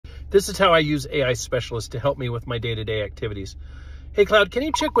This is how I use AI specialists to help me with my day-to-day activities. Hey, Cloud, can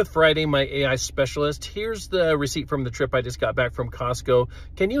you check with Friday, my AI specialist? Here's the receipt from the trip I just got back from Costco.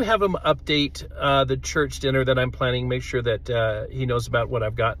 Can you have him update the church dinner that I'm planning? Make sure that he knows about what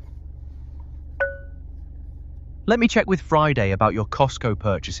I've got. Let me check with Friday about your Costco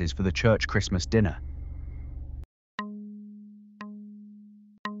purchases for the church Christmas dinner.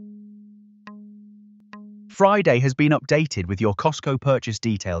 Friday has been updated with your Costco purchase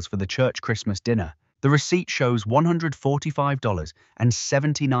details for the church Christmas dinner. The receipt shows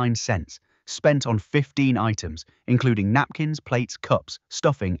 $145.79 spent on 15 items, including napkins, plates, cups,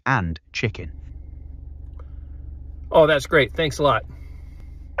 stuffing, and chicken. Oh, that's great. Thanks a lot.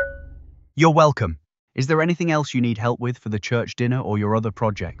 You're welcome. Is there anything else you need help with for the church dinner or your other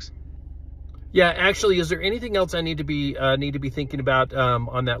projects? Yeah, actually, is there anything else I need to be thinking about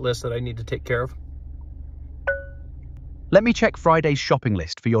on that list that I need to take care of? Let me check Friday's shopping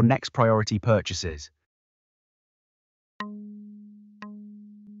list for your next priority purchases.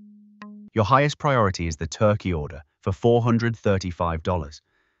 Your highest priority is the turkey order for $435.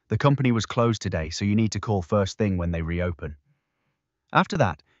 The company was closed today, so you need to call first thing when they reopen. After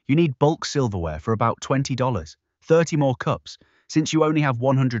that, you need bulk silverware for about $20, 30 more cups, since you only have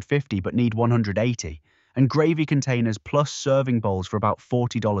 150 but need 180, and gravy containers plus serving bowls for about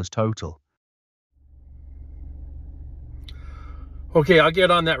 $40 total. Okay, I'll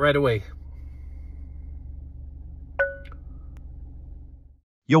get on that right away.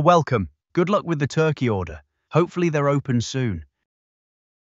 You're welcome. Good luck with the turkey order. Hopefully they're open soon.